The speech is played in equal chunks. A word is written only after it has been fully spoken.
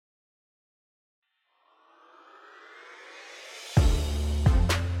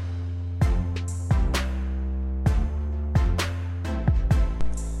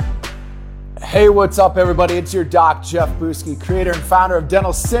Hey, what's up, everybody? It's your doc, Jeff Buski, creator and founder of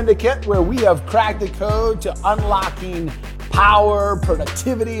Dental Syndicate, where we have cracked the code to unlocking power,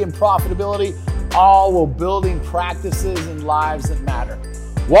 productivity, and profitability, all while building practices and lives that matter.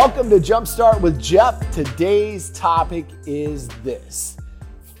 Welcome to Jumpstart with Jeff. Today's topic is this: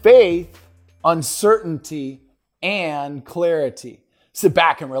 faith, uncertainty, and clarity. Sit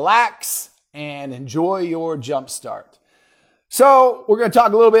back and relax and enjoy your Jumpstart. So we're going to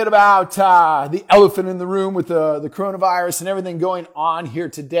talk a little bit about the elephant in the room with the coronavirus and everything going on here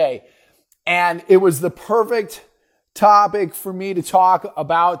today. And it was the perfect topic for me to talk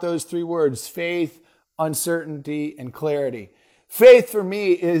about those three words: faith, uncertainty, and clarity. Faith for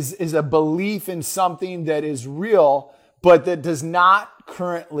me is a belief in something that is real, but that does not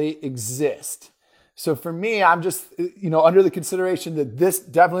currently exist. So for me, I'm just, under the consideration that this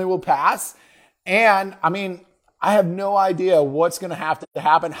definitely will pass. And I have no idea what's going to have to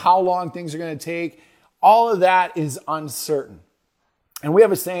happen, how long things are going to take. All of that is uncertain. And we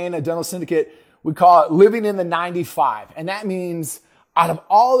have a saying at Dental Syndicate, we call it living in the 95. And that means out of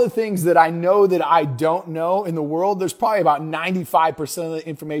all the things that I know that I don't know in the world, there's probably about 95% of the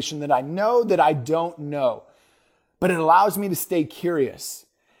information that I know that I don't know. But it allows me to stay curious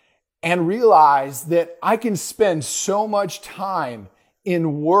and realize that I can spend so much time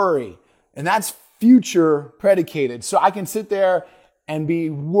in worry. And that's future predicated. So I can sit there and be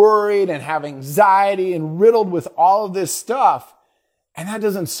worried and have anxiety and riddled with all of this stuff. And that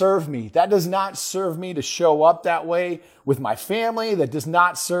doesn't serve me. That does not serve me to show up that way with my family. That does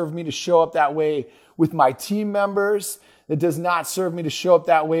not serve me to show up that way with my team members. That does not serve me to show up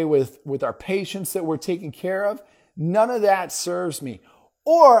that way with our patients that we're taking care of. None of that serves me.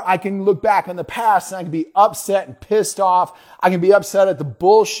 Or I can look back on the past and I can be upset and pissed off. I can be upset at the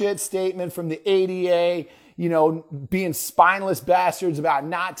bullshit statement from the ADA, being spineless bastards about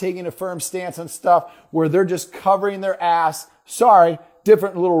not taking a firm stance on stuff where they're just covering their ass. Sorry,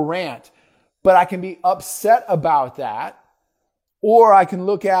 different little rant. But I can be upset about that. Or I can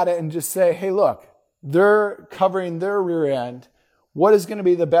look at it and just say, hey, look, they're covering their rear end. What is going to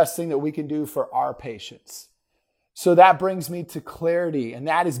be the best thing that we can do for our patients? So that brings me to clarity, and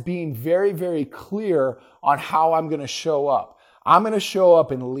that is being very, very clear on how I'm going to show up. I'm going to show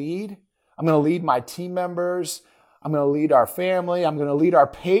up and lead. I'm going to lead my team members. I'm going to lead our family. I'm going to lead our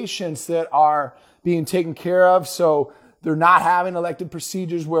patients that are being taken care of. So they're not having elective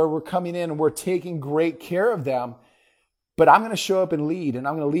procedures where we're coming in and we're taking great care of them. But I'm going to show up and lead, and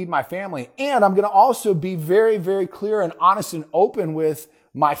I'm going to lead my family. And I'm going to also be very, very clear and honest and open with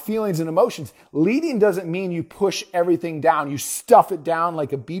my feelings and emotions. Leading doesn't mean you push everything down. You stuff it down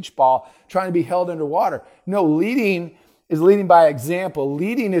like a beach ball trying to be held underwater. No, leading is leading by example.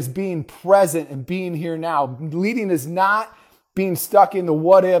 Leading is being present and being here now. Leading is not being stuck in the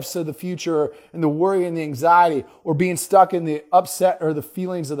what ifs of the future and the worry and the anxiety, or being stuck in the upset or the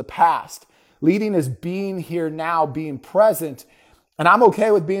feelings of the past. Leading is being here now, being present. And I'm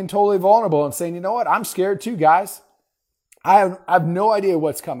okay with being totally vulnerable and saying, you know what? I'm scared too, guys. I have no idea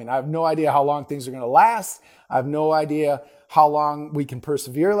what's coming. I have no idea how long things are going to last. I have no idea how long we can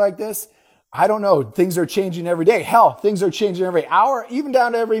persevere like this. I don't know. Things are changing every day. Hell, things are changing every hour, even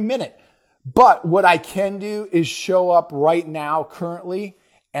down to every minute. But what I can do is show up right now, currently,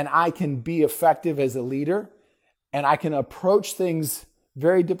 and I can be effective as a leader, and I can approach things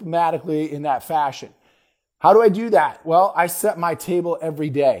very diplomatically in that fashion. How do I do that? Well, I set my table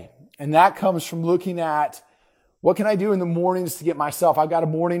every day, and that comes from looking at what can I do in the mornings to get myself? I've got a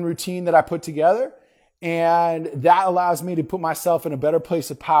morning routine that I put together, and that allows me to put myself in a better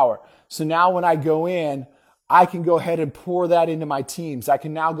place of power. So now when I go in, I can go ahead and pour that into my teams. I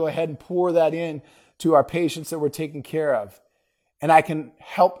can now go ahead and pour that in to our patients that we're taking care of. And I can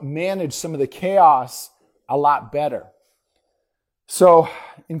help manage some of the chaos a lot better. So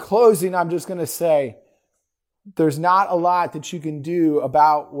in closing, I'm just going to say, there's not a lot that you can do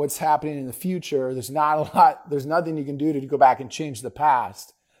about what's happening in the future. There's nothing you can do to go back and change the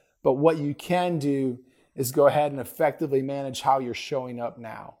past. But what you can do is go ahead and effectively manage how you're showing up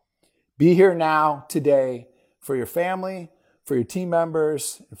now. Be here now, today, for your family, for your team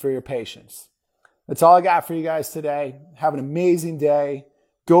members, and for your patients. That's all I got for you guys today. Have an amazing day.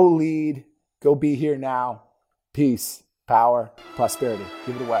 Go lead. Go be here now. Peace, power, prosperity.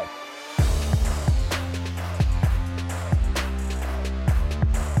 Give it away.